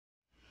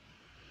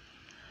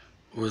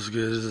What's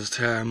good? This is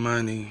Tad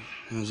Money,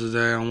 and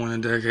today I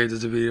want to dedicate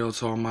this video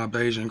to all my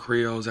Bajan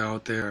Creoles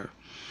out there.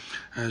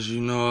 As you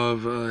know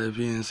if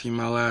you didn't see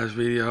my last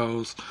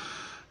videos,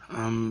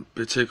 I'm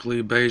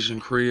particularly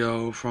Bajan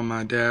Creole from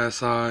my dad's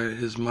side.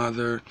 His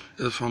mother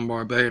is from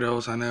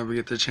Barbados. I never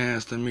get the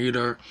chance to meet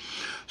her,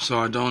 so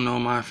I don't know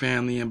my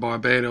family in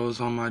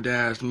Barbados on my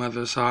dad's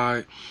mother's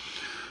side.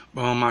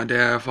 But on my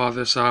dad's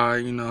father's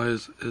side, you know,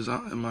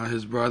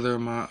 his brother,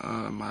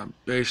 my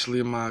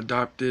basically my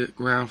adopted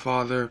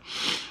grandfather.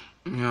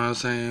 You know what I'm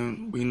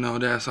saying? We know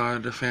that side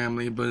of the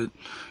family, but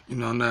you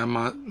know, not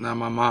my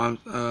mom,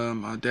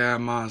 my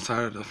mom's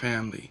side of the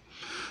family.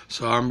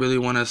 So I really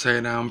want to say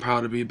that I'm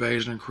proud to be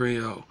Bajan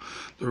Creole.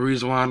 The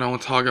reason why I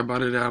don't talk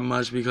about it that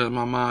much because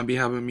my mom be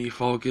having me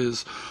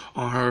focus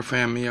on her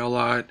family a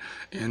lot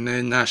and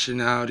their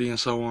nationality and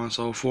so on and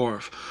so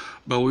forth.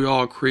 But we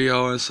all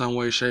Creole in some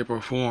way, shape,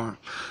 or form.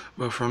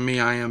 But for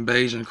me, I am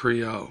Bajan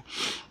Creole.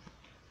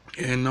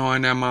 And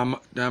knowing that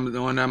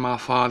my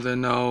father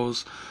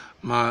knows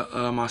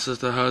my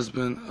sister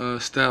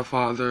husband,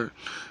 stepfather,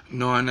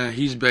 knowing that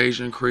he's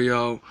Bajan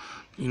Creole,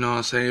 you know what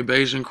I'm saying?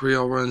 Bajan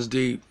Creole runs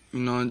deep,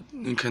 you know,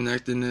 in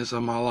connectedness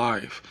of my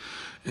life.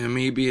 And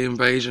me being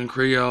Bajan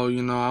Creole,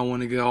 you know, I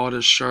want to get all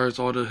the shirts,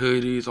 all the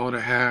hoodies, all the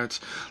hats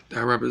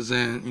that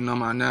represent, you know,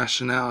 my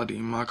nationality,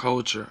 my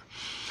culture.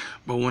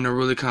 But when it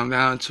really comes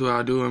down to it,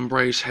 I do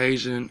embrace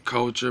Haitian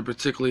culture,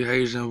 particularly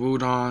Haitian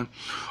voodoo,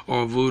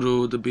 or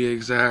voodoo to be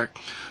exact.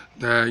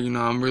 That, you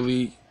know, I'm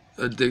really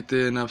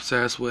addicted and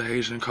obsessed with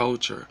Haitian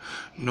culture,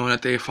 knowing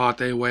that they fought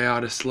their way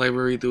out of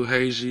slavery through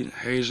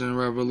Haitian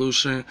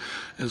Revolution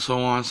and so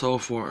on and so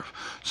forth.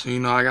 So, you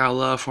know, I got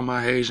love for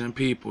my Haitian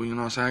people, you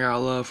know what I'm saying? I got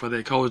love for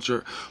their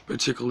culture,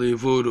 particularly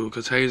voodoo,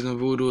 because Haitian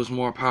voodoo is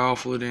more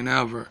powerful than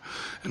ever,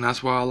 and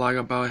that's what I like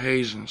about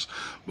Haitians.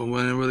 But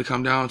when it really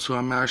comes down to it,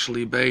 I'm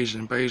actually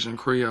Bajan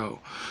Creole,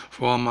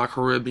 for all my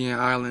Caribbean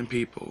island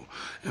people.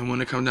 And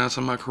when it comes down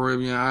to my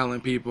Caribbean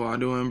island people, I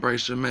do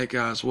embrace Jamaica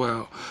as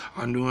well.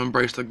 I do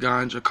embrace the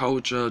ganja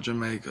culture of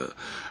Jamaica.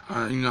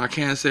 You know, I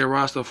can't say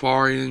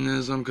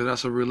Rastafarianism because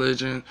that's a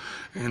religion,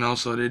 and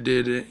also they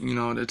did it, you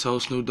know, they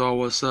told Snoop Dogg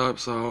what's up.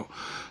 So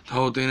the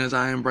whole thing is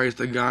I embrace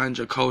the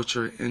ganja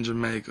culture in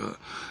Jamaica,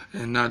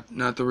 and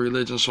not the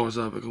religion source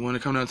of it. Because when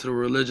it comes down to the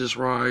religious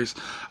rise,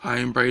 I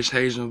embrace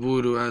Haitian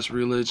voodoo as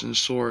religion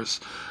source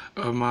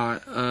of my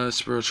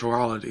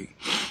spirituality.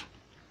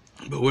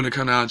 But when it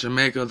comes out of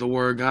Jamaica, the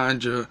word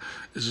ganja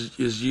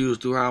is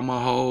used throughout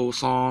my whole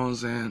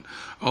songs and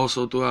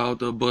also throughout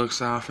the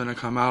books I'm finna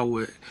come out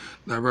with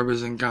that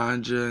represent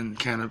ganja and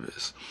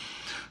cannabis.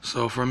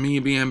 So for me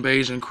being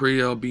Bajan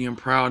Creole, being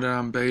proud that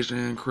I'm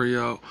Bajan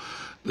Creole,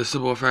 the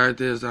simple fact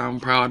is that I'm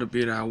proud to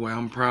be that way.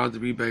 I'm proud to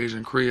be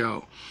Bajan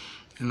Creole.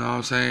 You know what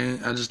I'm saying?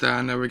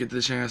 I never get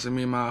the chance to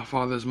meet my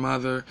father's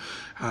mother.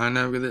 And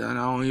I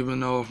don't even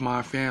know if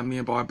my family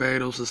in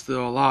Barbados is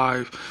still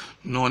alive.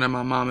 Knowing that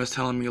my mom is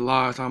telling me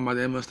lies, talking about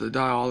they must have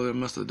died, all of them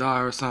must have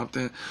died or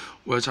something,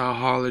 which I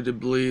hardly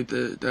believe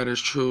that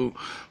is true.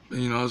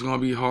 You know, it's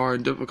gonna be hard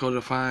and difficult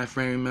to find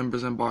family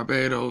members in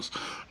Barbados,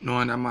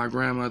 knowing that my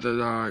grandmother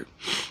died.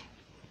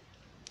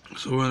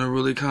 So when it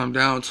really come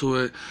down to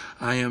it,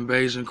 I am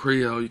Bajan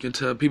Creole. You can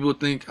tell people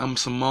think I'm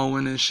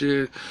Samoan and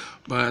shit,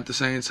 but at the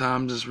same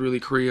time, I'm just really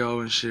Creole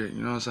and shit.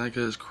 You know what I'm saying?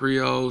 Because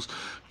Creoles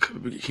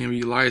can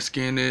be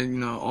light-skinned, you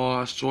know,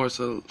 all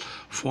sorts of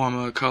form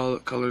of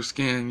color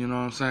skin. You know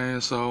what I'm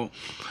saying? So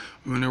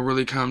when it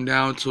really come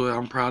down to it,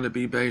 I'm proud to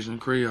be Bajan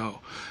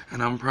Creole.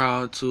 And I'm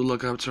proud to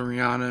look up to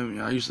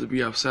Rihanna. I used to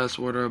be obsessed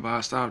with her, but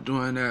I stopped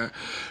doing that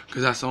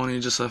because that's only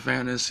just a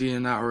fantasy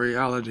and not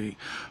reality.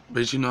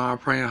 But you know, I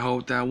pray and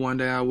hope that one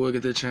day I will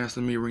get the chance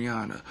to meet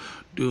Rihanna,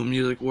 do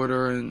music with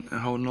her, and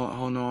hold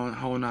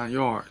 9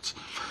 yards.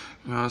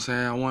 You know what I'm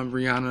saying? I want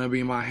Rihanna to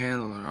be my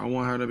handler. I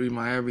want her to be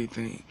my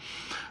everything.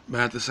 But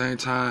at the same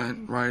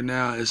time, right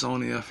now, it's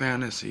only a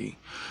fantasy.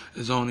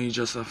 It's only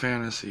just a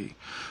fantasy.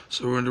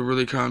 So when it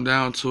really come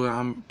down to it,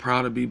 I'm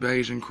proud to be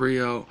Bajan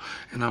Creole,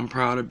 and I'm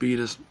proud to be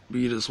this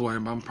way.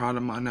 But I'm proud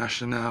of my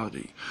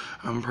nationality.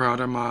 I'm proud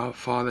that my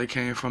father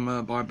came from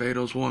a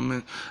Barbados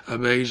woman, a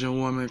Bajan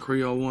woman,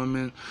 Creole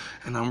woman,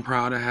 and I'm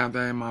proud to have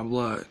that in my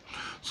blood.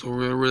 So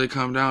when it really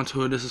come down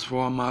to it, this is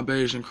for all my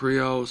Bajan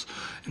Creoles,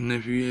 and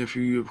if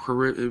you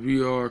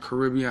are a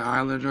Caribbean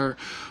islander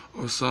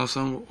or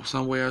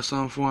some way or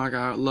some form, I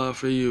got love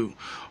for you.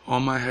 All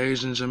my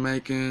Haitian,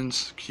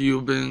 Jamaicans,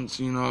 Cubans,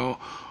 you know,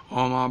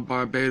 all my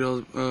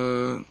Barbados,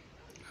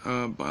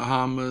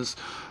 Bahamas,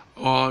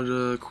 all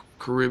the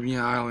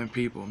Caribbean island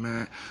people,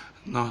 man.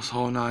 No, it's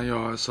whole 9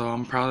 yards. So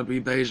I'm proud to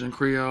be Bajan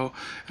Creole,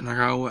 and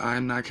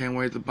I can't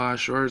wait to buy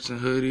shirts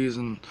and hoodies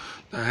and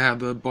that have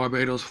the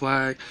Barbados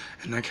flag,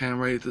 and I can't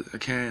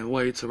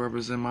wait to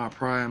represent my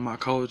pride and my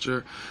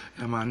culture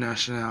and my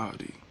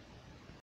nationality.